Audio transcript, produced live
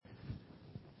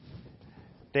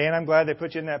Dan, I'm glad they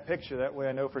put you in that picture. That way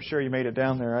I know for sure you made it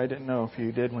down there. I didn't know if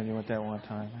you did when you went that one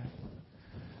time.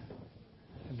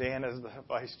 Dan is the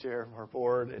vice chair of our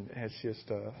board, and it's just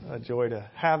a joy to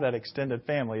have that extended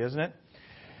family, isn't it?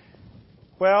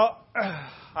 Well,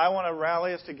 I want to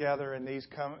rally us together in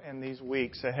these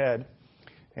weeks ahead.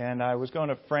 And I was going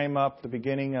to frame up the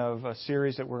beginning of a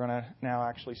series that we're going to now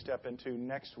actually step into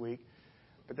next week.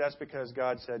 But that's because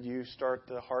God said, you start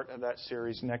the heart of that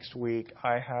series next week.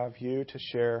 I have you to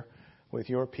share with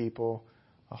your people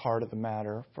a heart of the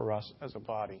matter for us as a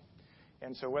body.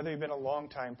 And so whether you've been a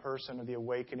long-time person of the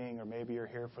awakening or maybe you're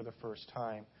here for the first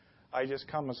time, I just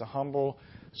come as a humble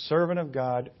servant of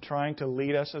God trying to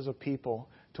lead us as a people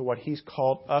to what He's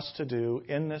called us to do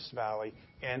in this valley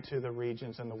and to the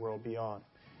regions in the world beyond.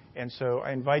 And so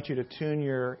I invite you to tune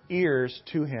your ears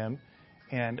to Him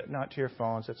and not to your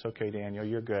phones. That's okay, Daniel.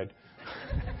 You're good.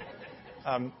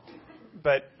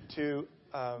 But to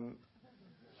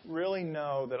really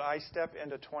know that I step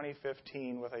into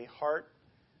 2015 with a heart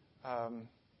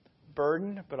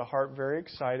burdened, but a heart very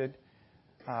excited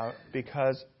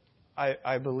because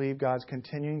I believe God's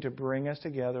continuing to bring us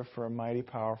together for a mighty,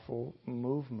 powerful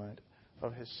movement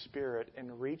of His Spirit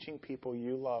in reaching people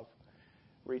you love,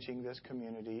 reaching this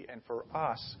community, and for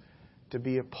us to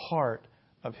be a part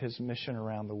of His mission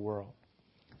around the world.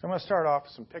 So I'm going to start off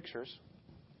with some pictures.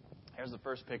 Here's the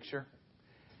first picture.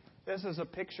 This is a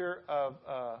picture of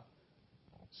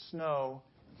snow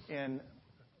in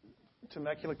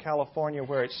Temecula, California,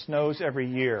 where it snows every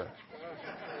year.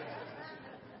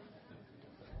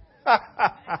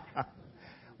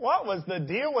 What was the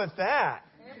deal with that?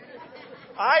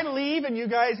 I leave and you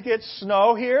guys get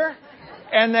snow here?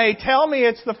 And they tell me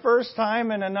it's the first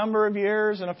time in a number of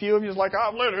years, and a few of you is like,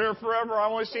 I've lived here forever.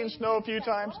 I've only seen snow a few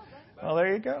times. Well,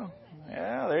 there you go.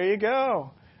 Yeah, there you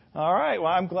go. All right.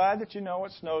 Well, I'm glad that you know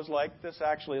what snow's like. This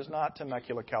actually is not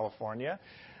Temecula, California.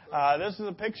 This is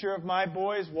a picture of my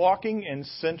boys walking in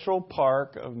Central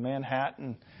Park of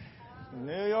Manhattan,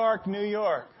 New York, New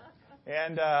York.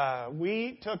 And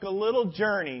we took a little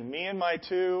journey, me and my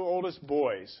two oldest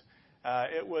boys.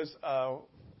 It was a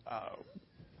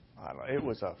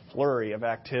flurry of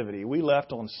activity. We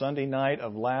left on Sunday night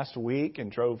of last week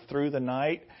and drove through the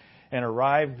night and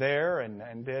arrived there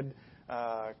and did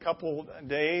a couple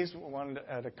days, one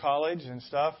at a college and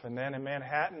stuff, and then in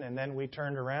Manhattan, and then we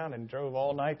turned around and drove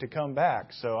all night to come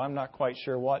back. So I'm not quite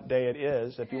sure what day it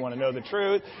is, if you want to know the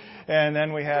truth. And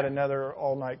then we had another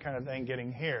all-night kind of thing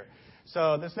getting here.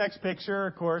 So this next picture,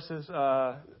 of course, is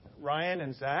Ryan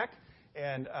and Zach.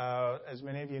 And as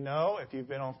many of you know, if you've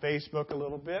been on Facebook a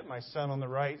little bit, my son on the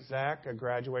right, Zach,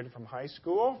 graduated from high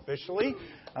school officially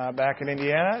back in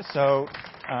Indiana. So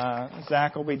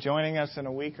Zach will be joining us in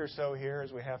a week or so here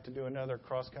as we have to do another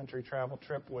cross-country travel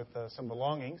trip with some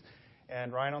belongings.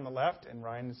 And Ryan on the left, and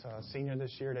Ryan's senior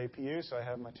this year at APU, so I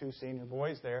have my two senior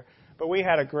boys there. But we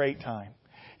had a great time.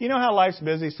 You know how life's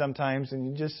busy sometimes, and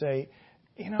you just say,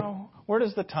 where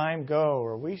does the time go?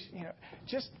 Or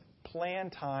just plan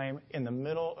time in the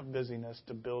middle of busyness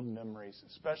to build memories,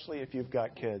 especially if you've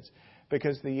got kids,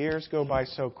 because the years go by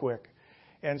so quick.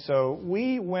 And so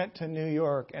we went to New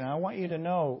York, and I want you to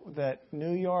know that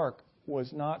New York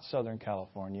was not Southern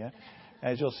California.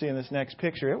 As you'll see in this next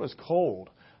picture, it was cold.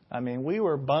 I mean, we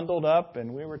were bundled up,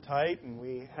 and we were tight, and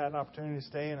we had an opportunity to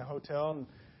stay in a hotel in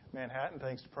Manhattan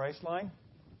thanks to Priceline.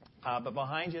 But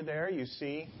behind you there, you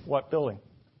see what building?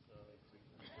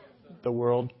 The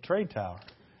World Trade Tower.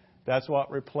 That's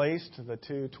what replaced the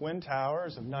two twin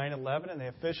towers of 9/11, and they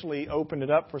officially opened it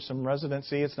up for some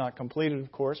residency. It's not completed,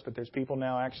 of course, but there's people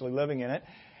now actually living in it.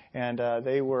 And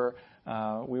we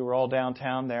were all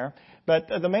downtown there. But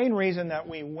the main reason that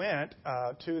we went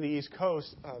to the East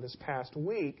Coast this past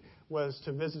week was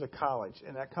to visit a college,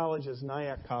 and that college is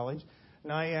Nyack College.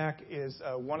 Nyack is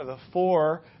one of the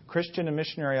 4 Christian and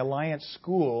Missionary Alliance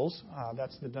schools.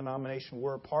 That's the denomination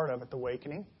we're a part of at the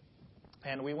Awakening.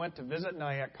 And we went to visit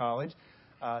Nyack College.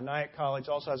 Nyack College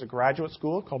also has a graduate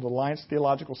school called Alliance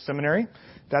Theological Seminary.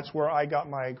 That's where I got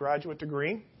my graduate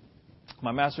degree,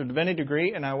 my Master of Divinity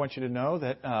degree. And I want you to know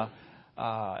that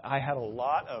I had a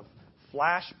lot of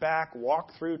flashback,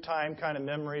 walk-through time kind of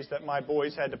memories that my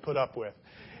boys had to put up with.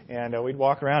 And we'd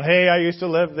walk around, hey, I used to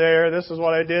live there. This is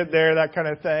what I did there, that kind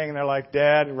of thing. And they're like,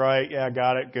 Dad, right, yeah,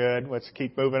 got it, good. Let's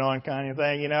keep moving on kind of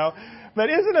thing, But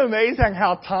isn't it amazing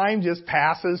how time just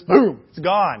passes? Boom, it's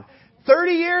gone.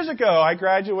 30 years ago, I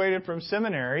graduated from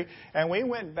seminary, and we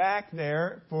went back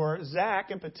there for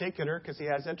Zach in particular, because he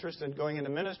has interest in going into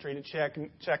ministry, to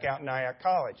check out Nyack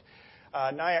College.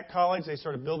 Nyack College, they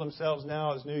sort of build themselves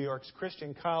now as New York's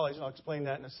Christian college, and I'll explain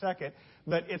that in a second.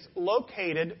 but it's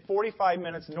located 45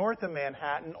 minutes north of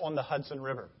Manhattan on the Hudson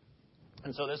River.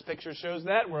 And so this picture shows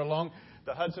that. We're along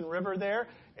the Hudson River there,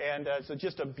 and it's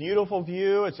just a beautiful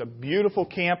view. It's a beautiful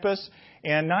campus.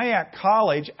 And Nyack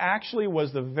College actually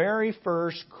was the very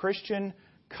first Christian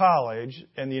college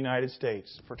in the United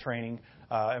States for training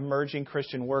emerging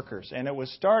Christian workers. And it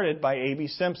was started by A.B.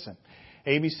 Simpson.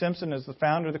 A.B. Simpson is the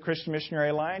founder of the Christian Missionary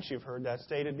Alliance. You've heard that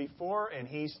stated before. And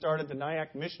he started the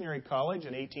Nyack Missionary College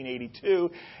in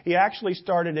 1882. He actually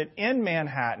started it in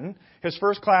Manhattan. His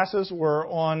first classes were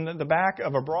on the back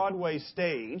of a Broadway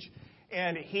stage.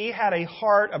 And he had a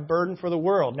heart, a burden for the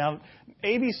world. Now,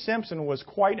 A.B. Simpson was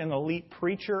quite an elite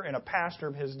preacher and a pastor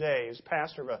of his day. He was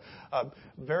pastor of a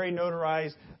very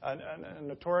notarized,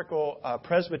 notorical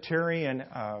Presbyterian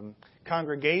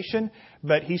congregation.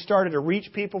 But he started to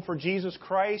reach people for Jesus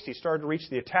Christ. He started to reach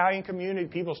the Italian community.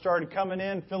 People started coming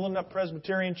in, filling up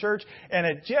Presbyterian church. And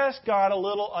it just got a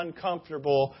little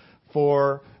uncomfortable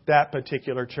for that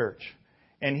particular church.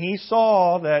 And he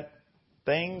saw that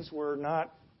things were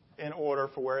not in order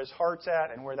for where his heart's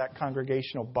at and where that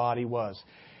congregational body was.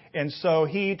 And so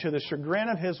he, to the chagrin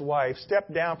of his wife,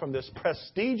 stepped down from this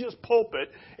prestigious pulpit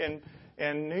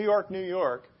in New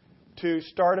York, to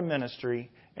start a ministry.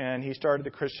 And he started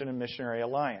the Christian and Missionary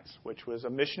Alliance, which was a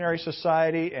missionary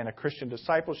society and a Christian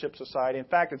discipleship society. In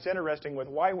fact, it's interesting with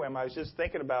YWAM. I was just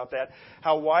thinking about that,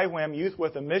 how YWAM, Youth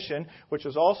with a Mission, which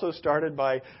was also started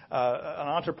by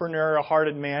an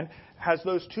entrepreneurial-hearted man, has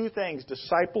those two things,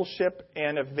 discipleship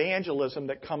and evangelism,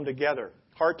 that come together,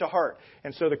 heart to heart.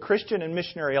 And so the Christian and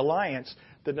Missionary Alliance,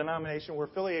 the denomination we're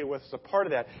affiliated with, is a part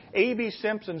of that. A.B.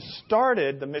 Simpson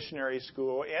started the missionary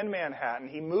school in Manhattan.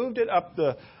 He moved it up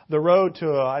the road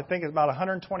to, I think it's about a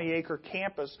 120-acre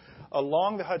campus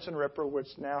along the Hudson River, which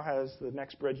now has the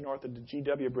next bridge north of the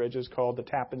GW Bridge is called the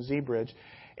Tappan Zee Bridge.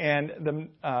 And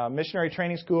the missionary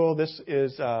training school, this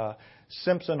is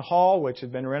Simpson Hall, which has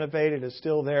been renovated, is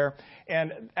still there.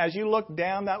 And as you look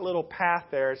down that little path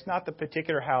there, it's not the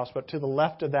particular house, but to the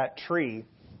left of that tree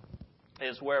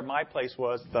is where my place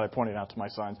was that I pointed out to my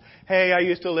sons. Hey, I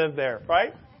used to live there,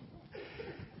 right?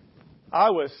 I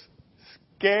was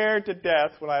scared to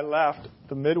death when I left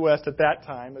the Midwest at that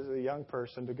time as a young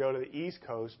person to go to the East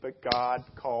Coast, but God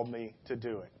called me to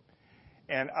do it.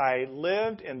 And I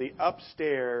lived in the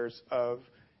upstairs of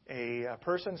a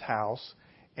person's house,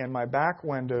 and my back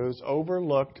windows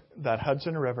overlooked that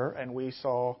Hudson River, and we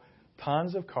saw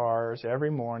tons of cars every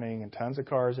morning and tons of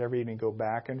cars every evening go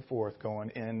back and forth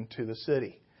going into the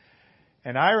city.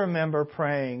 And I remember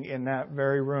praying in that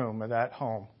very room of that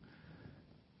home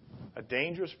a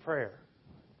dangerous prayer.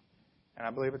 And I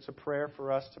believe it's a prayer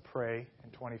for us to pray in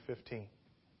 2015.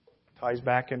 Ties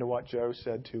back into what Joe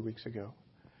said 2 weeks ago.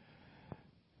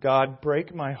 God,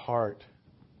 break my heart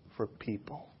for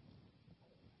people.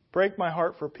 Break my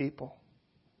heart for people.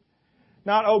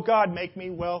 Not, oh, God, make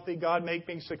me wealthy. God, make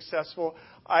me successful.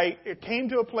 It came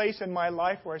to a place in my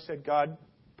life where I said, God,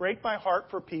 break my heart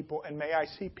for people, and may I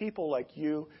see people like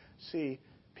you see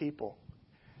people.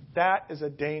 That is a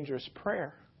dangerous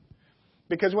prayer.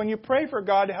 Because when you pray for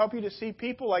God to help you to see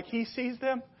people like He sees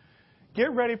them,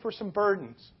 get ready for some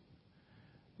burdens.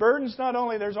 Burdens not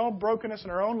only, there's all brokenness in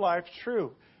our own life,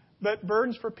 true, but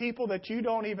burdens for people that you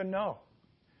don't even know.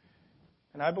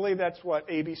 And I believe that's what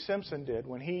A.B. Simpson did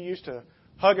when he used to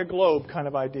hug a globe kind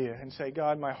of idea and say,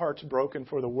 God, my heart's broken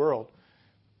for the world.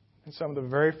 And some of the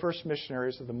very first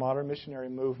missionaries of the modern missionary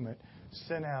movement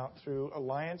sent out through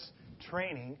Alliance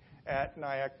training at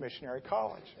Nyack Missionary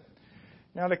College.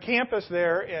 Now, the campus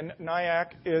there in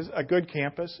Nyack is a good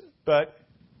campus, but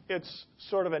it's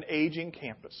sort of an aging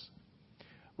campus.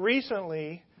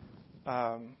 Recently,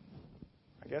 I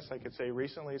guess I could say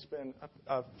recently, it's been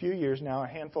a few years now, a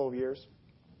handful of years,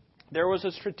 there was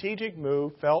a strategic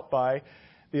move felt by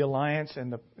the Alliance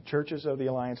and the churches of the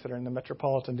Alliance that are in the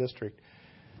Metropolitan District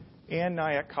and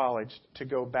Nyack College to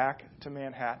go back to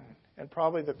Manhattan. And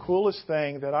probably the coolest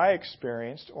thing that I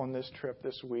experienced on this trip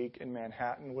this week in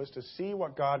Manhattan was to see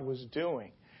what God was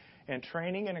doing and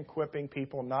training and equipping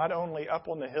people not only up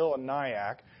on the hill in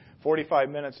Nyack, 45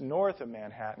 minutes north of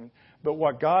Manhattan, but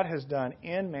what God has done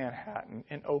in Manhattan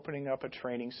in opening up a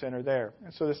training center there.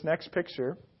 And so this next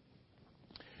picture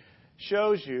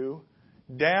shows you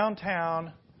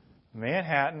downtown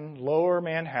Manhattan, lower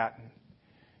Manhattan,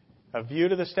 a view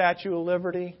to the Statue of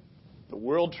Liberty, the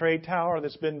World Trade Tower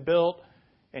that's been built,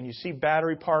 and you see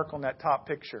Battery Park on that top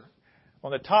picture.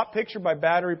 On the top picture by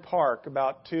Battery Park,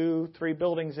 about 2-3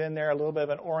 buildings in there, a little bit of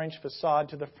an orange facade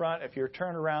to the front. If you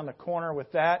turn around the corner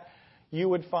with that, you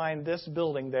would find this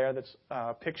building there that's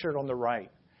pictured on the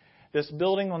right. This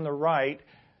building on the right,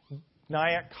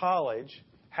 Nyack College,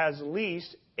 has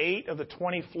leased 8 of the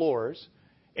 20 floors,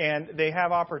 and they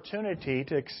have opportunity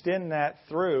to extend that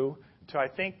through to, I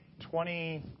think,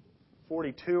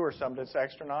 2042 or something. It's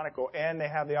astronomical, and they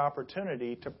have the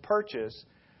opportunity to purchase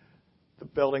the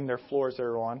building their floors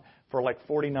they're on for like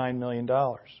 $49 million.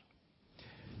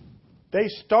 They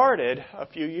started a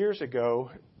few years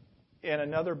ago in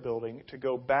another building to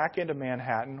go back into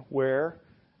Manhattan where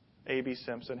A.B.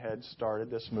 Simpson had started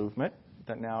this movement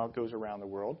that now goes around the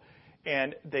world.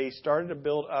 And they started to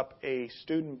build up a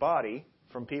student body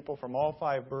from people from all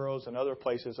 5 boroughs and other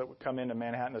places that would come into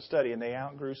Manhattan to study. And they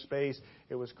outgrew space.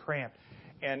 It was cramped.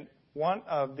 And one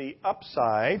of the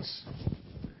upsides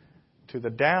to the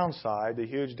downside, the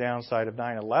huge downside of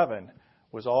 9/11,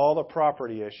 was all the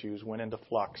property issues went into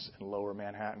flux in lower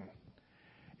Manhattan.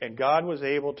 And God was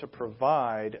able to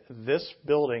provide this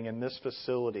building and this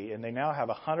facility. And they now have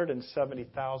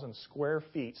 170,000 square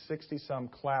feet, 60-some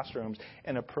classrooms,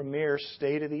 and a premier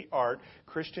state-of-the-art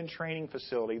Christian training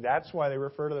facility. That's why they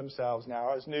refer to themselves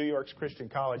now as New York's Christian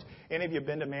College. Any of you have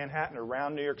been to Manhattan,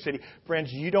 around New York City?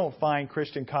 Friends, you don't find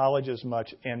Christian colleges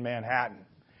much in Manhattan.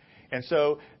 And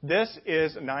so this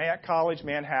is Nyack College,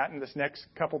 Manhattan. This next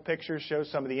couple pictures show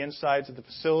some of the insides of the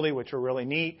facility, which are really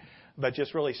neat, but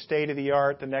just really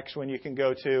state-of-the-art. The next one you can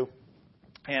go to.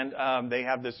 And they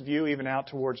have this view even out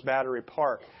towards Battery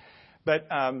Park. But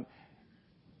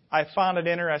I found it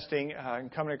interesting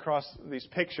coming across these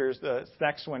pictures. The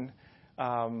next one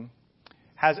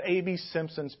has A.B.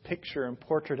 Simpson's picture and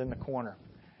portrait in the corner.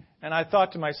 And I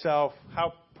thought to myself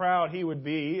how proud he would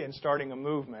be in starting a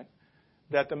movement,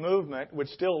 that the movement would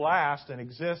still last and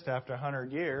exist after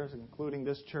 100 years, including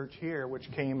this church here, which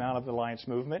came out of the Alliance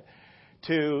movement,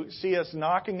 to see us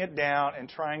knocking it down and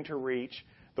trying to reach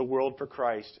the world for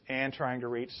Christ and trying to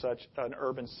reach such an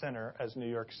urban center as New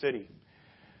York City.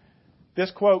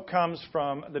 This quote comes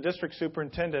from the district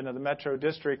superintendent of the Metro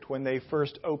District when they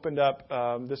first opened up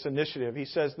this initiative. He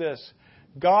says this: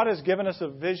 "God has given us a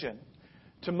vision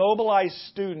to mobilize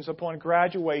students upon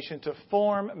graduation to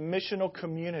form missional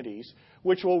communities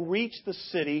which will reach the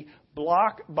city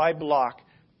block by block,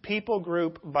 people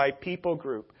group by people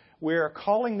group. We are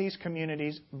calling these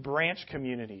communities branch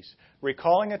communities,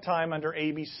 recalling a time under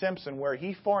A.B. Simpson where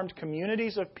he formed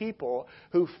communities of people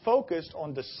who focused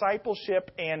on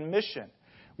discipleship and mission.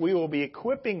 We will be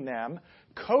equipping them,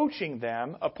 coaching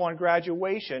them upon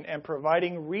graduation, and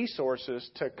providing resources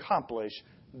to accomplish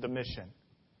the mission."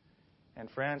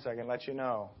 And friends, I can let you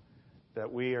know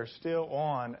that we are still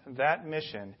on that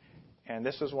mission. And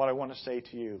this is what I want to say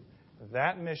to you.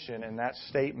 That mission and that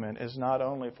statement is not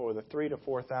only for the 3,000 to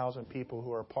 4,000 people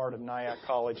who are part of Nyack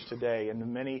College today and the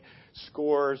many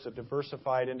scores of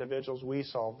diversified individuals we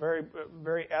saw. Very,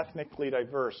 very ethnically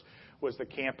diverse was the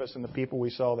campus and the people we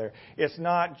saw there. It's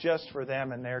not just for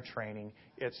them and their training.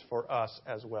 It's for us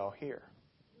as well here.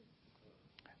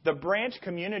 The branch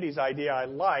communities idea I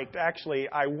liked. Actually,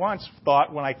 I once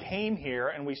thought when I came here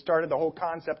and we started the whole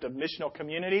concept of missional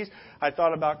communities, I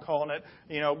thought about calling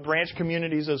it, branch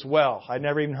communities as well. I'd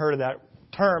never even heard of that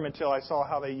term until I saw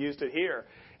how they used it here.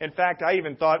 In fact, I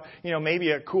even thought, maybe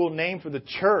a cool name for the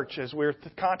church as we were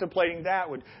contemplating that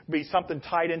would be something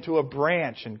tied into a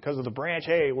branch. And because of the branch,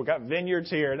 hey, we've got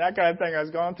vineyards here, that kind of thing. I was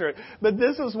going through it. But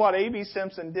this is what A.B.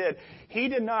 Simpson did. He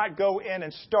did not go in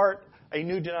and start a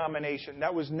new denomination.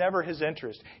 That was never his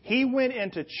interest. He went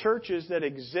into churches that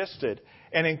existed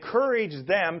and encouraged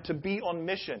them to be on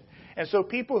mission. And so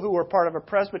people who were part of a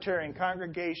Presbyterian,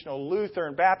 Congregational,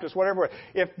 Lutheran, Baptist, whatever,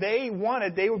 if they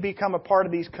wanted, they would become a part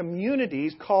of these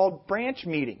communities called branch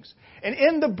meetings. And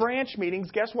in the branch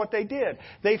meetings, guess what they did?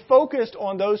 They focused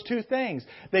on those two things.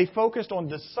 They focused on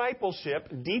discipleship,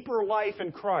 deeper life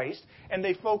in Christ, and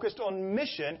they focused on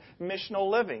mission, missional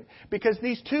living. Because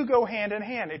these two go hand in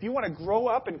hand. If you want to grow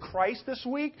up in Christ this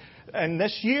week and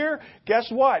this year, guess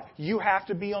what? You have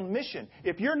to be on mission.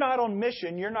 If you're not on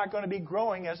mission, you're not going to be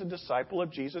growing as a disciple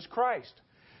of Jesus Christ.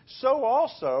 So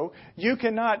also, you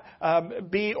cannot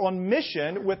be on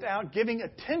mission without giving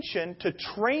attention to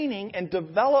training and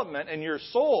development in your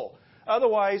soul.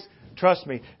 Otherwise, trust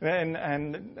me,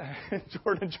 and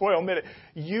Jordan Joy will admit it,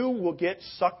 you will get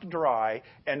sucked dry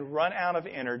and run out of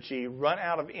energy, run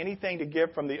out of anything to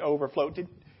give from the overflow.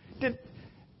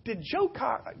 Did Joe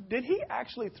Cox, did he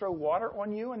actually throw water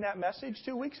on you in that message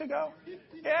 2 weeks ago?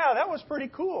 Yeah, that was pretty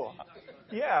cool.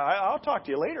 Yeah, I'll talk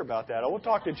to you later about that. We'll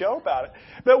talk to Joe about it.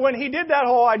 But when he did that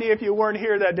whole idea, if you weren't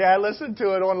here that day, I listened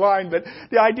to it online, but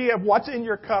the idea of what's in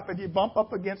your cup, and you bump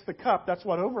up against the cup, that's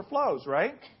what overflows,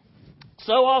 right?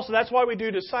 So also, that's why we do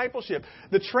discipleship.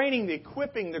 The training, the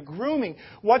equipping, the grooming.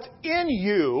 What's in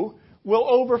you will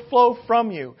overflow from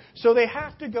you. So they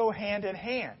have to go hand in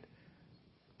hand.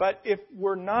 But if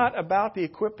we're not about the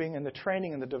equipping and the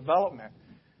training and the development,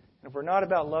 and if we're not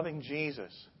about loving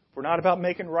Jesus, if we're not about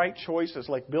making right choices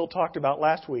like Bill talked about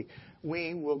last week,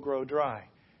 we will grow dry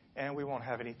and we won't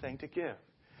have anything to give.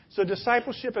 So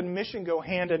discipleship and mission go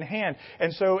hand in hand.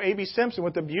 And so A.B. Simpson,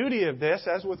 with the beauty of this,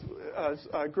 as with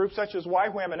groups such as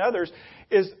YWAM and others,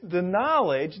 is the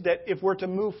knowledge that if we're to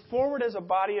move forward as a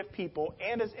body of people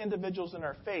and as individuals in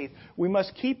our faith, we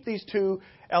must keep these two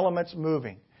elements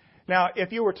moving. Now,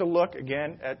 if you were to look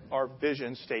again at our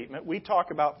vision statement, we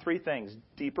talk about three things: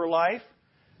 deeper life,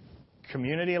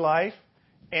 community life,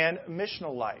 and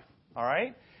missional life. All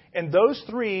right? And those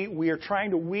three we are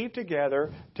trying to weave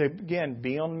together to, again,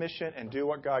 be on mission and do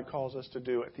what God calls us to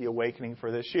do at the Awakening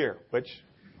for this year, which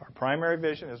our primary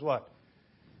vision is what?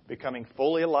 Becoming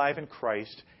fully alive in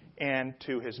Christ and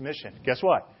to His mission. Guess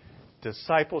what?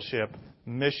 Discipleship,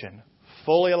 mission.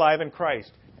 Fully alive in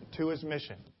Christ and to His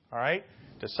mission. All right?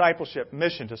 Discipleship,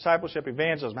 mission, discipleship,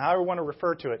 evangelism, however we want to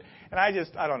refer to it. And I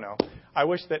don't know. I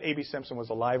wish that A.B. Simpson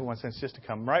was alive in one sense, just to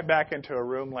come right back into a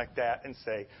room like that and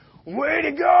say, way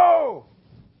to go!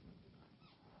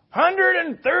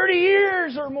 130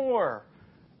 years or more.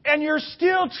 And you're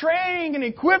still training and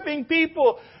equipping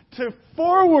people to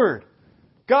forward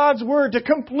God's Word, to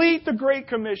complete the Great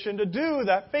Commission, to do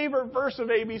that favorite verse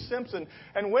of A.B. Simpson.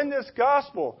 And when this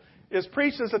gospel is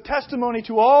preached as a testimony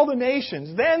to all the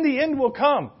nations, then the end will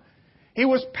come. He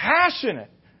was passionate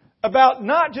about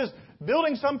not just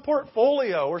building some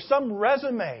portfolio or some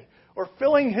resume or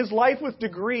filling his life with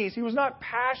degrees. He was not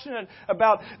passionate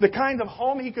about the kind of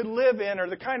home he could live in or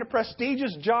the kind of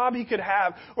prestigious job he could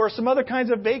have or some other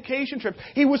kinds of vacation trips.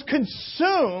 He was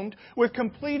consumed with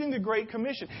completing the Great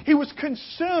Commission. He was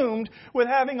consumed with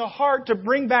having a heart to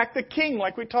bring back the King,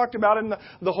 like we talked about in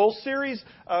the whole series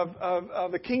of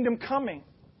the Kingdom Coming.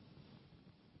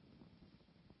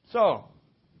 So,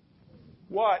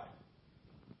 what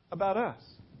about us?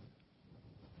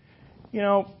 You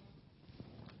know,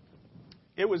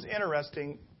 it was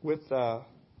interesting with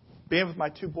being with my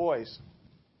two boys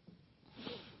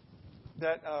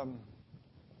that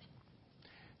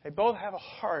they both have a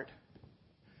heart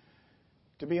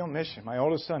to be on mission. My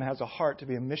oldest son has a heart to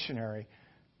be a missionary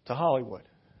to Hollywood.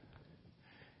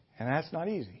 And that's not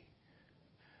easy.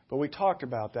 But we talked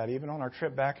about that even on our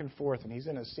trip back and forth. And he's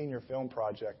in a senior film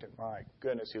project. And my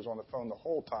goodness, he was on the phone the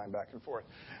whole time back and forth.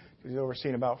 He's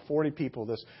overseen about 40 people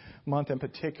this month in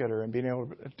particular and being able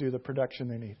to do the production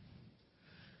they need.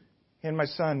 And my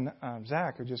son,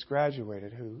 Zach, who just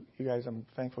graduated, who you guys, I'm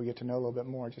thankful, get to know a little bit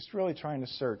more, just really trying to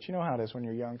search. You know how it is when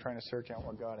you're young, trying to search out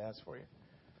what God has for you.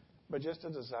 But just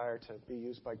a desire to be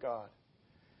used by God.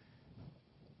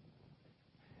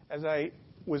 As I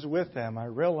was with them, I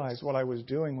realized what I was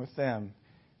doing with them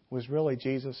was really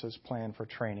Jesus' plan for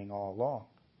training all along.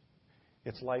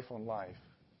 It's life on life.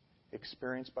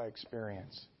 Experience by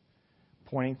experience,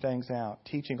 pointing things out,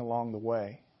 teaching along the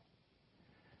way.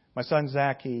 My son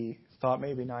Zach, he thought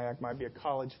maybe Nyack might be a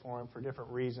college for him for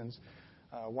different reasons.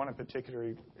 One in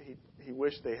particular, he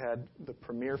wished they had the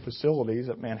premier facilities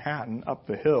at Manhattan up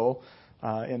the hill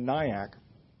in Nyack.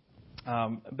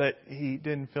 But he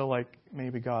didn't feel like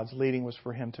maybe God's leading was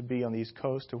for him to be on the East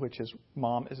Coast, to which his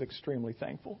mom is extremely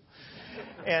thankful.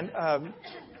 And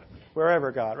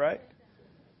wherever God, right?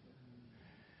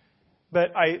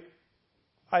 But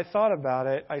I thought about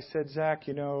it. I said, Zach,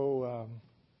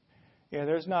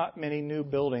 there's not many new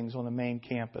buildings on the main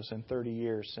campus in 30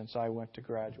 years since I went to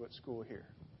graduate school here.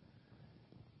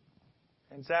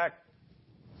 And Zach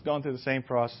has gone through the same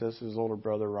process his older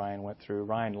brother Ryan went through.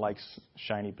 Ryan likes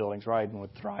shiny buildings. Ryan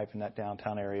would thrive in that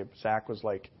downtown area. Zach was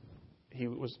like, he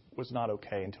was not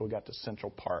okay until we got to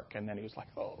Central Park. And then he was like,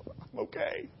 oh, I'm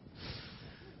okay.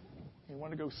 He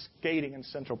wanted to go skating in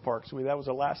Central Park. So that was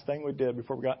the last thing we did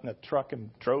before we got in a truck and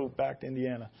drove back to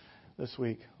Indiana this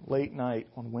week. Late night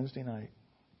on Wednesday night.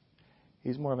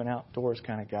 He's more of an outdoors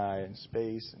kind of guy in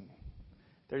space. And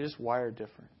they're just wired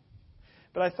different.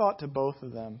 But I thought to both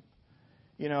of them,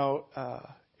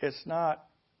 it's not,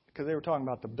 because they were talking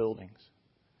about the buildings.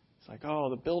 It's like,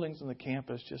 the buildings on the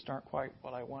campus just aren't quite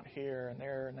what I want here and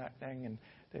there and that thing. And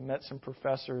they met some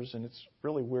professors, and it's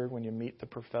really weird when you meet the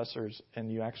professors and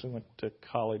you actually went to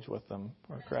college with them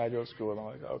or graduate school. And I'm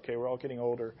like, okay, we're all getting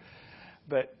older.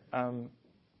 But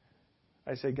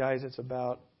I say, guys, it's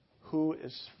about who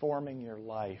is forming your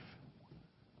life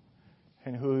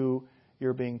and who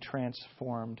you're being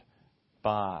transformed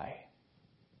by.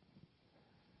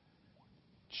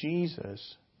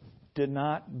 Jesus did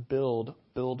not build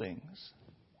buildings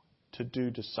to do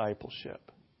discipleship.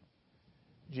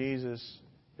 Jesus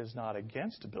is not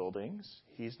against buildings.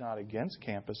 He's not against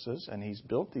campuses, and He's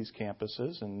built these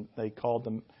campuses, and they called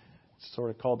them It's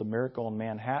sort of called the Miracle in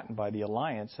Manhattan by the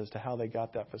Alliance as to how they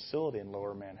got that facility in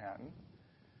Lower Manhattan.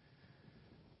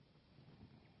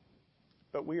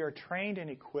 But we are trained and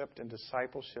equipped in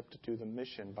discipleship to do the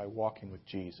mission by walking with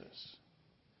Jesus.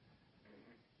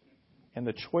 And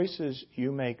the choices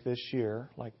you make this year,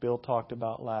 like Bill talked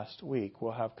about last week,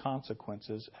 will have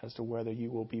consequences as to whether you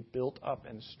will be built up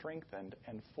and strengthened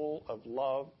and full of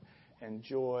love and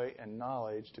joy and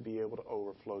knowledge to be able to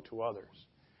overflow to others.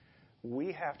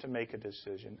 We have to make a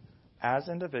decision as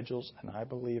individuals, and I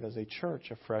believe as a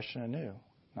church, afresh and anew.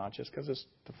 Not just because it's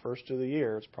the first of the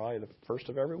year, it's probably the first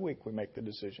of every week we make the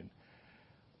decision.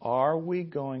 Are we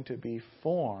going to be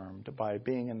formed by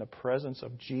being in the presence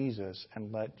of Jesus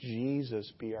and let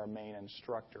Jesus be our main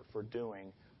instructor for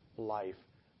doing life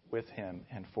with Him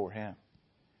and for Him?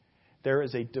 There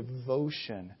is a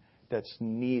devotion that's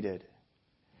needed.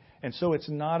 And so it's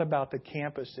not about the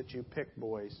campus that you pick,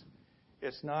 boys.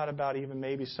 It's not about even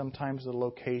maybe sometimes the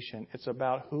location. It's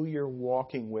about who you're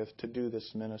walking with to do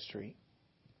this ministry.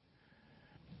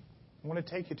 I want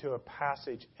to take you to a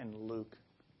passage in Luke.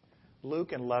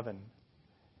 Luke 11.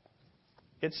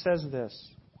 It says this.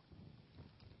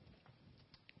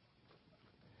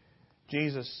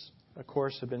 Jesus, of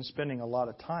course, had been spending a lot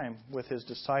of time with His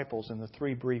disciples in the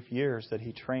 3 brief years that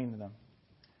He trained them.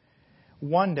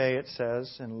 One day, it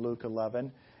says in Luke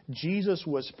 11, Jesus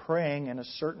was praying in a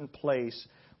certain place.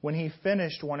 When He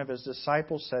finished, one of His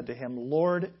disciples said to Him,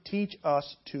 "Lord, teach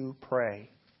us to pray,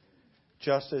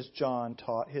 just as John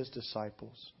taught his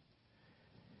disciples."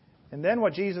 And then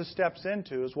what Jesus steps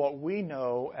into is what we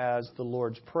know as the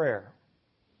Lord's Prayer.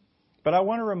 But I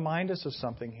want to remind us of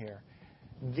something here.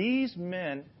 These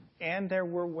men, and there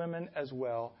were women as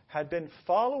well, had been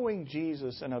following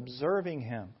Jesus and observing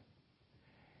Him.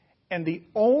 And the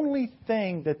only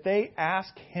thing that they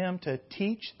asked Him to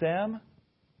teach them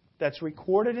that's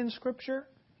recorded in Scripture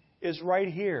is right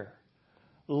here.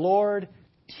 Lord,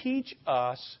 teach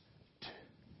us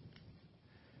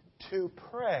to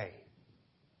pray.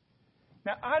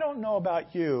 Now, I don't know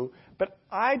about you, but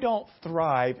I don't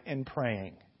thrive in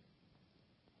praying.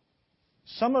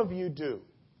 Some of you do.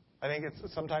 I think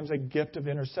it's sometimes a gift of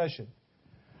intercession.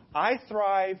 I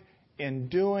thrive in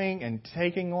doing and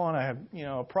taking on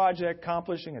a project,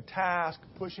 accomplishing a task,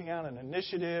 pushing out an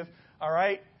initiative. All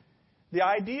right? The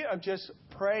idea of just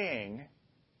praying,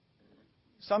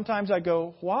 sometimes I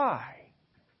go, why?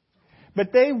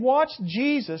 But they watched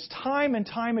Jesus time and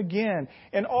time again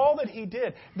in all that He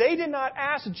did. They did not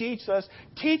ask Jesus,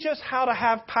 teach us how to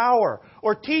have power,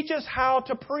 or teach us how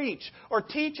to preach, or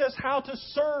teach us how to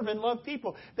serve and love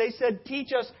people. They said,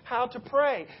 teach us how to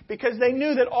pray, because they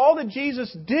knew that all that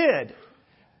Jesus did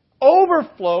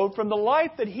overflowed from the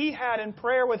life that He had in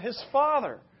prayer with His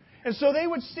Father. And so they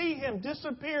would see Him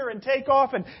disappear and take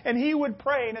off, and He would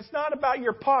pray. And it's not about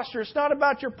your posture. It's not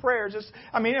about your prayers.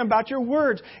 About your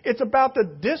words. It's about the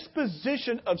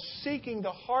disposition of seeking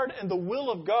the heart and the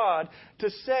will of God to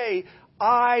say,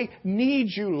 I need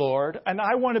You, Lord, and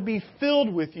I want to be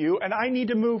filled with You, and I need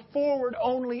to move forward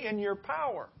only in Your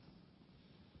power.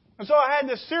 And so I had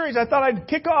this series. I thought I'd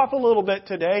kick off a little bit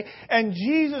today. And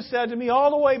Jesus said to me all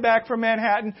the way back from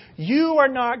Manhattan, you are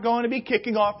not going to be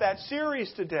kicking off that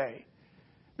series today.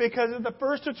 Because at the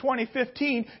first of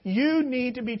 2015, you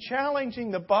need to be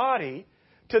challenging the body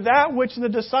to that which the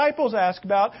disciples asked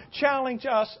about. Challenge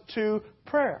us to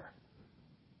prayer.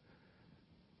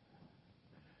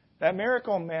 That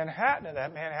miracle in Manhattan and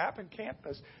that Manhattan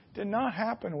campus did not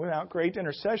happen without great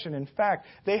intercession. In fact,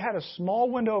 they had a small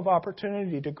window of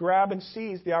opportunity to grab and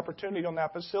seize the opportunity on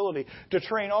that facility to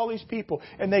train all these people.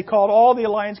 And they called all the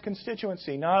Alliance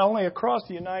constituency, not only across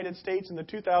the United States and the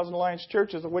 2,000 Alliance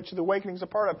churches, of which the Awakening is a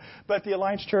part of, but the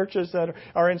Alliance churches that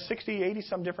are in 60, 80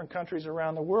 some different countries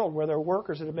around the world, where there are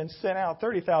workers that have been sent out,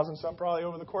 30,000 some probably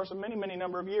over the course of many, many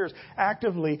number of years,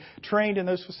 actively trained in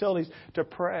those facilities to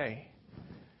pray.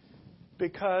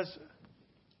 Because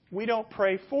we don't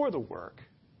pray for the work.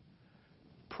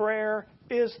 Prayer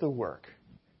is the work.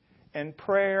 And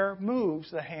prayer moves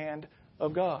the hand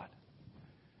of God.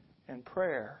 And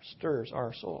prayer stirs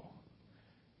our soul.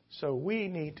 So we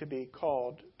need to be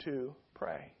called to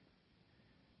pray.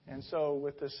 And so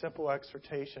with this simple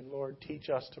exhortation, Lord, teach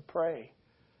us to pray,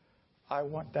 I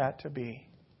want that to be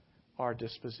our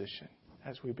disposition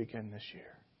as we begin this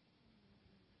year.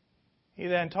 He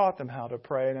then taught them how to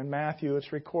pray. And in Matthew,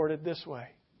 it's recorded this way.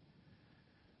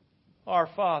 Our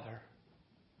Father,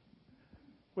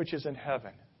 which is in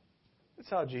heaven. That's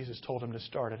how Jesus told him to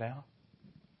start it out.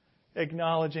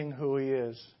 Acknowledging who He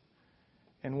is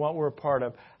and what we're a part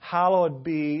of. Hallowed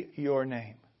be Your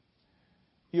name.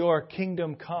 Your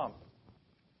kingdom come.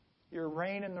 your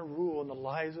reign and the rule in the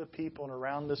lives of people and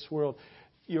around this world.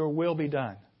 Your will be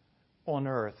done on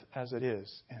earth as it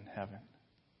is in heaven.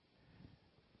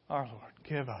 Our Lord,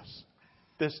 give us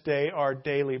this day our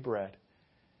daily bread.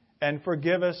 And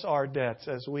forgive us our debts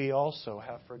as we also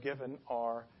have forgiven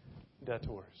our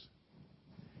debtors.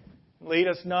 Lead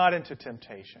us not into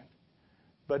temptation,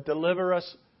 but deliver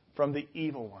us from the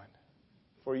evil one.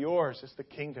 For yours is the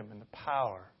kingdom and the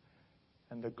power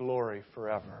and the glory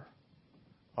forever.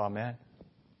 Amen.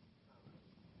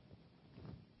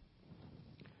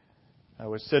 I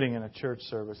was sitting in a church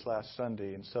service last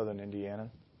Sunday in southern Indiana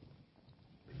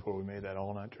before we made that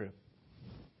all-night trip.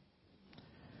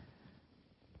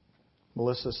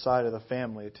 Melissa's side of the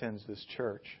family attends this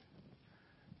church.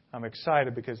 I'm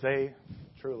excited because they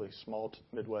truly small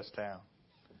Midwest town.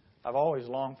 I've always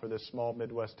longed for this small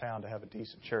Midwest town to have a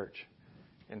decent church.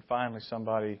 And finally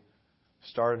somebody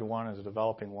started one, is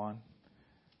developing one.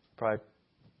 Probably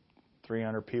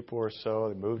 300 people or so.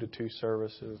 They moved to 2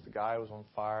 services. The guy was on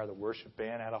fire. The worship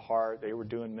band had a heart. They were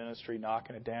doing ministry,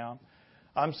 knocking it down.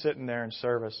 I'm sitting there in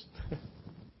service.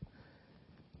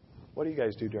 What do you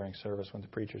guys do during service when the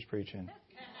preacher's preaching?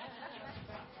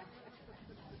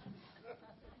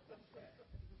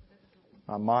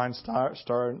 My mind starts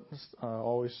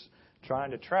always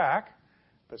trying to track,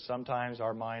 but sometimes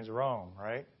our minds roam,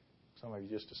 right? Some of you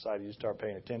just decided you start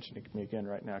paying attention to me again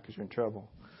right now because you're in trouble.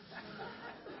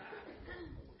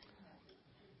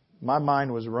 My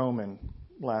mind was roaming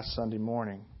last Sunday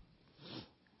morning.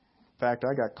 In fact,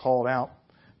 I got called out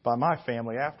by my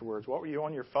family afterwards. What were you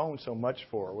on your phone so much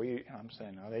for? I'm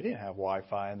saying, no, they didn't have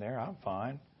Wi-Fi in there. I'm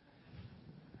fine.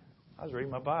 I was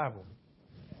reading my Bible.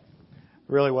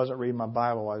 I really wasn't reading my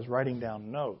Bible. I was writing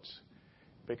down notes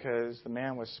because the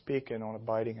man was speaking on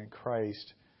abiding in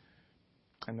Christ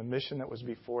and the mission that was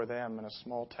before them in a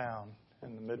small town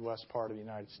in the Midwest part of the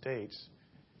United States.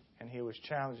 And he was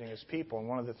challenging his people. And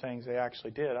one of the things they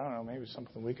actually did, I don't know, maybe it was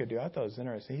something we could do. I thought it was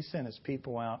interesting. He sent his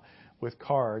people out with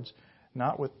cards,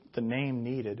 not with the name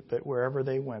needed, but wherever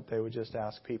they went, they would just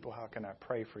ask people, how can I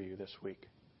pray for you this week?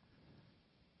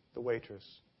 The waitress,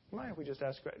 mind if we just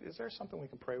ask, is there something we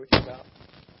can pray with you about?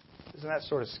 Isn't that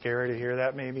sort of scary to hear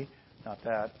that maybe? Not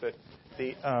that, but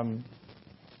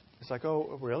it's like,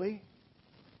 oh, really?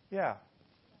 Yeah.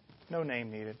 No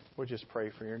name needed. We'll just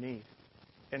pray for your need.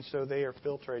 And so they are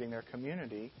filtrating their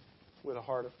community with a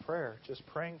heart of prayer, just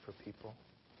praying for people.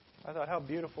 I thought, how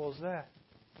beautiful is that?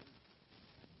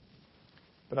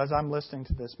 But as I'm listening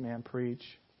to this man preach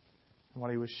and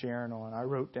what he was sharing on, I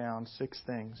wrote down 6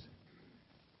 things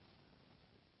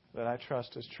that I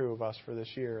trust is true of us for this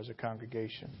year as a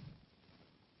congregation.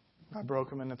 I broke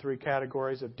them into 3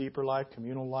 categories of deeper life,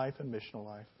 communal life, and missional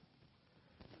life.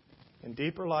 In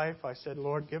deeper life, I said,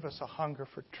 Lord, give us a hunger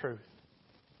for truth,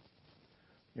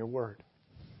 your word.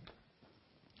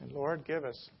 And Lord, give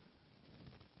us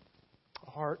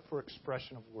a heart for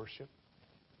expression of worship.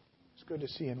 It's good to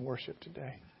see in worship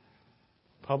today,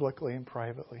 publicly and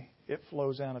privately. It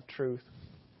flows out of truth.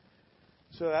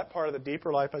 So that part of the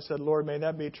deeper life, I said, Lord, may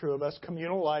that be true of us.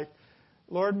 Communal life,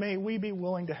 Lord, may we be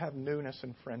willing to have newness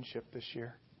in friendship this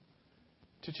year.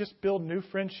 To just build new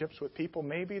friendships with people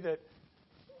maybe that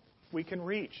we can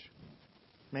reach.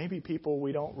 Maybe people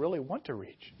we don't really want to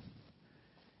reach.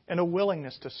 And a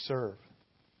willingness to serve.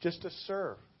 Just to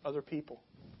serve other people.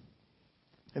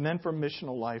 And then for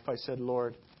missional life, I said,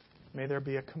 Lord, may there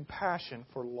be a compassion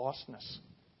for lostness.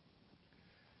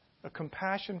 A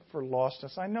compassion for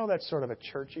lostness. I know that's sort of a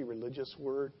churchy, religious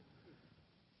word.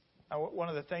 One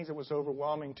of the things that was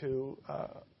overwhelming to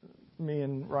me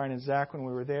and Ryan and Zach when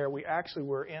we were there, we actually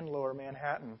were in Lower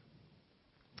Manhattan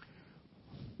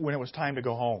when it was time to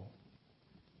go home.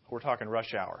 We're talking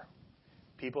rush hour.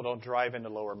 People don't drive into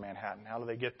Lower Manhattan. How do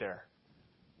they get there?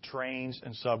 Trains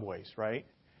and subways, right?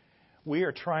 We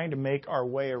are trying to make our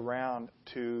way around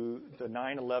to the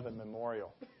 9/11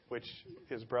 Memorial, which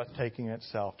is breathtaking in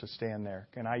itself to stand there.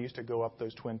 And I used to go up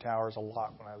those Twin Towers a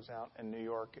lot when I was out in New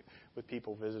York with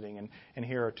people visiting. And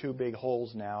here are 2 big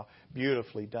holes now,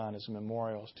 beautifully done as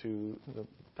memorials to the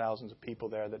thousands of people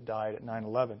there that died at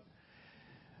 9/11.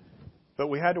 But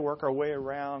we had to work our way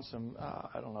around some,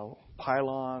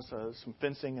 pylons, some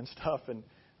fencing and stuff. And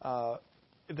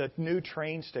the new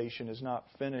train station is not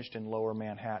finished in Lower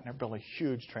Manhattan. They're building a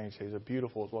huge train station. It's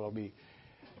beautiful is what it'll be.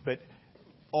 But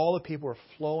all the people are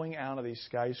flowing out of these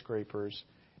skyscrapers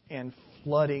and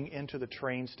flooding into the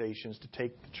train stations to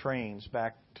take the trains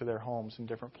back to their homes in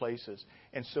different places.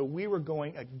 And so we were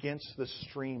going against the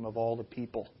stream of all the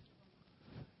people.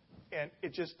 And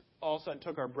it just all of a sudden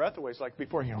took our breath away. It's like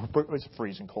before, it was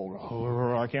freezing cold.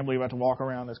 Oh, I can't believe I have to walk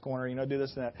around this corner, do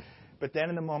this and that. But then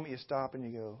in the moment you stop and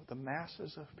you go, the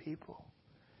masses of people,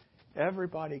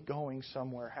 everybody going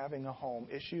somewhere, having a home,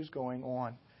 issues going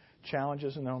on,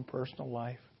 challenges in their own personal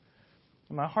life.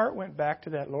 And my heart went back to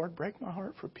that. Lord, break my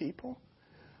heart for people.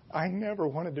 I never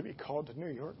wanted to be called to New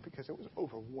York because it was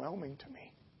overwhelming to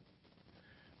me.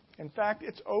 In fact,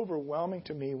 it's overwhelming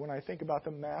to me when I think about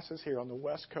the masses here on the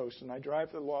West Coast and I drive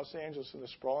to Los Angeles and the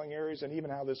sprawling areas and even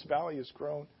how this valley has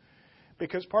grown.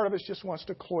 Because part of us just wants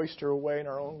to cloister away in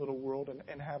our own little world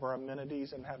and have our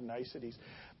amenities and have niceties.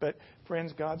 But,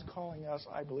 friends, God's calling us,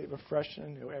 I believe, afresh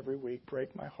and anew every week.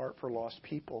 Break my heart for lost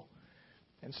people.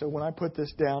 And so when I put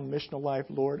this down, missional life,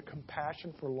 Lord,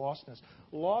 compassion for lostness.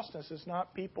 Lostness is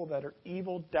not people that are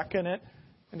evil, decadent.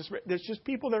 And there's just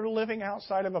people that are living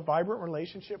outside of a vibrant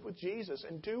relationship with Jesus.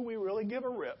 And do we really give a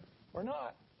rip or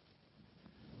not?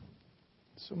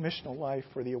 So missional life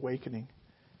for the awakening.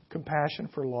 Compassion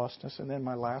for lostness. And then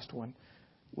my last one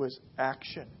was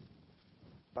action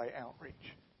by outreach.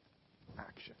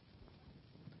 Action.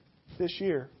 This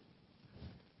year,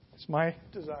 it's my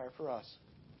desire for us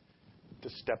to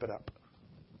step it up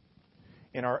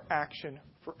in our action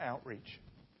for outreach.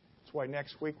 That's why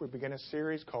next week we begin a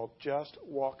series called Just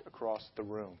Walk Across the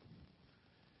Room.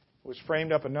 It was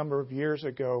framed up a number of years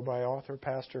ago by author,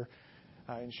 pastor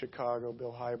in Chicago,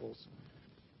 Bill Hybels.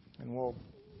 And we'll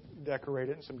decorate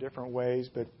it in some different ways,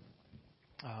 but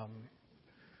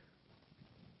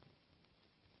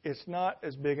it's not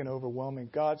as big and overwhelming.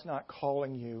 God's not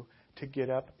calling you to get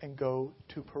up and go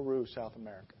to Peru, South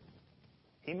America.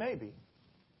 He may be.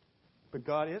 But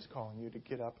God is calling you to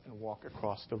get up and walk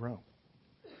across the room.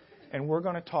 And we're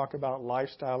going to talk about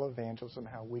lifestyle evangelism,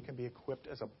 how we can be equipped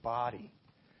as a body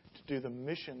to do the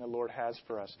mission the Lord has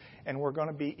for us. And we're going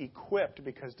to be equipped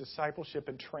because discipleship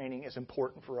and training is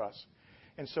important for us.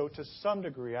 And so to some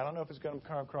degree, I don't know if it's going to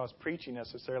come across preaching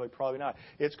necessarily, probably not.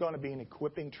 It's going to be an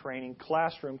equipping, training,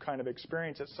 classroom kind of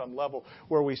experience at some level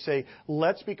where we say,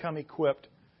 let's become equipped.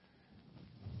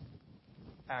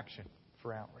 Action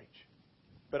for outreach.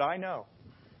 But I know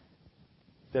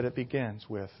that it begins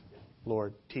with,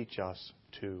 Lord, teach us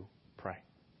to pray.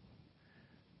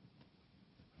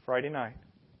 Friday night,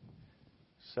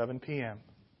 7 p.m.,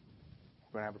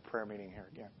 we're going to have a prayer meeting here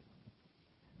again.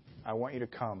 I want you to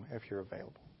come if you're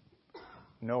available.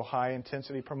 No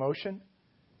high-intensity promotion.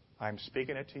 I'm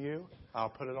speaking it to you. I'll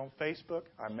put it on Facebook.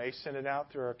 I may send it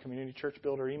out through our Community Church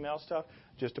Builder email stuff.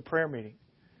 Just a prayer meeting.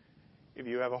 If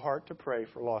you have a heart to pray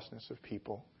for lostness of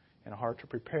people and a heart to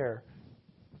prepare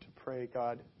to pray,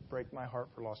 God, break my heart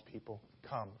for lost people,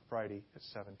 come Friday at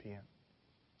 7 p.m.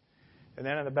 And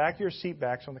then in the back of your seat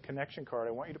backs on the connection card,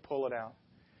 I want you to pull it out.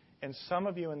 And some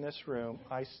of you in this room,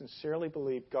 I sincerely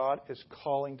believe God is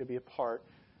calling to be a part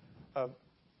of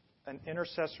an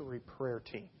intercessory prayer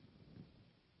team.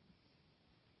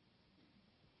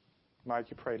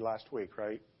 Mike, you prayed last week,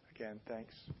 right? Again,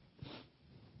 thanks.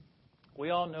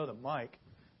 We all know that Mike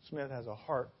Smith has a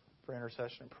heart for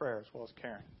intercession and prayer as well as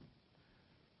Karen.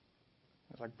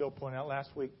 It's like Bill pointed out last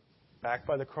week, back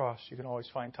by the cross, you can always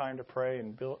find time to pray,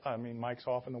 and Mike's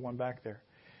often the one back there.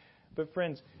 But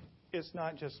friends, it's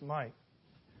not just Mike.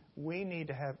 We need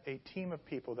to have a team of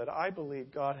people that I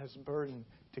believe God has burdened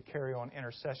to carry on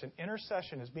intercession.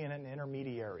 Intercession is being an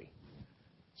intermediary.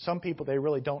 Some people, they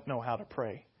really don't know how to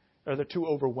pray, or they're too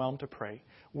overwhelmed to pray.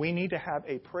 We need to have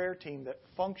a prayer team that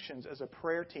functions as a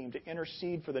prayer team to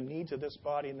intercede for the needs of this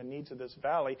body and the needs of this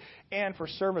valley, and for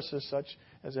services such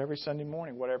as every Sunday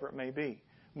morning, whatever it may be.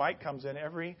 Mike comes in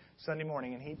every Sunday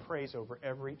morning and he prays over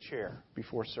every chair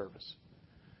before service.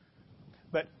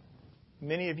 But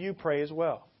many of you pray as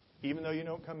well, even though you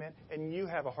don't come in, and you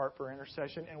have a heart for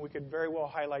intercession, and we could very well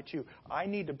highlight you. I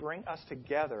need to bring us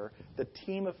together, the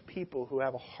team of people who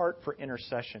have a heart for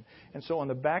intercession. And so on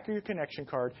the back of your connection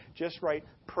card, just write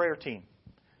prayer team.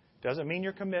 Doesn't mean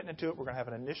you're committing to it. We're going to have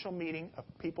an initial meeting of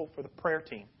people for the prayer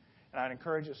team. And I'd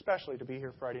encourage you especially to be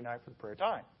here Friday night for the prayer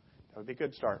time. That would be a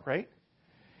good start, right?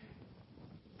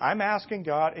 I'm asking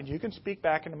God, and you can speak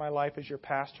back into my life as your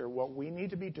pastor, what we need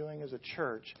to be doing as a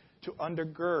church to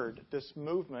undergird this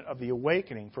movement of the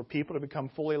awakening for people to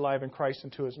become fully alive in Christ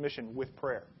and to His mission with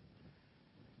prayer.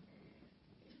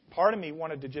 Part of me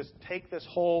wanted to just take this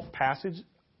whole passage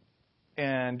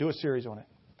and do a series on it.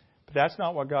 But that's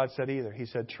not what God said either. He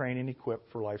said train and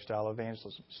equip for lifestyle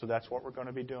evangelism. So that's what we're going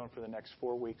to be doing for the next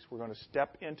 4 weeks. We're going to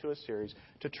step into a series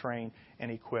to train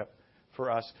and equip for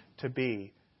us to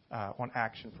be on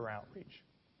action for outreach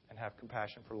and have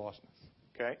compassion for lostness.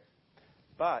 Okay?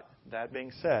 But, that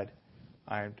being said,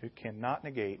 I cannot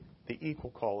negate the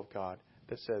equal call of God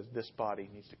that says this body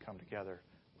needs to come together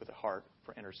with a heart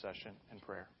for intercession and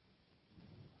prayer.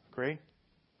 Agree?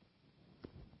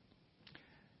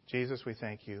 Jesus, we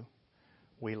thank you.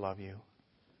 We love you.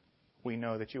 We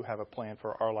know that you have a plan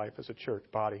for our life as a church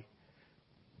body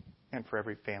and for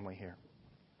every family here.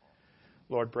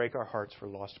 Lord, break our hearts for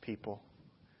lost people.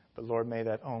 But Lord, may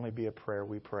that only be a prayer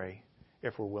we pray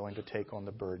if we're willing to take on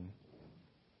the burden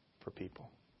for people.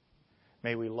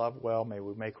 May we love well. May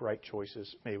we make right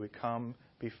choices. May we come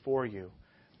before you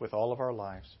with all of our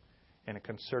lives in a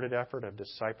concerted effort of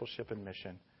discipleship and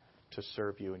mission to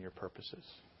serve you and your purposes.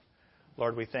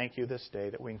 Lord, we thank you this day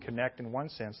that we can connect, in one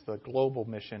sense, the global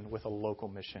mission with a local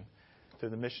mission through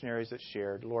the missionaries that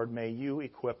shared. Lord, may you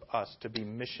equip us to be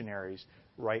missionaries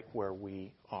right where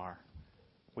we are.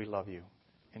 We love you.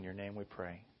 In your name we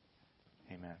pray.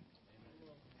 Amen.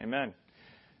 Amen.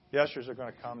 The ushers are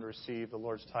going to come to receive the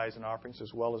Lord's tithes and offerings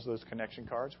as well as those connection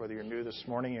cards, whether you're new this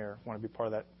morning or want to be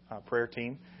part of that prayer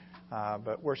team.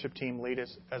 But worship team, lead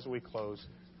us as we close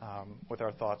with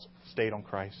our thoughts stayed on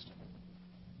Christ.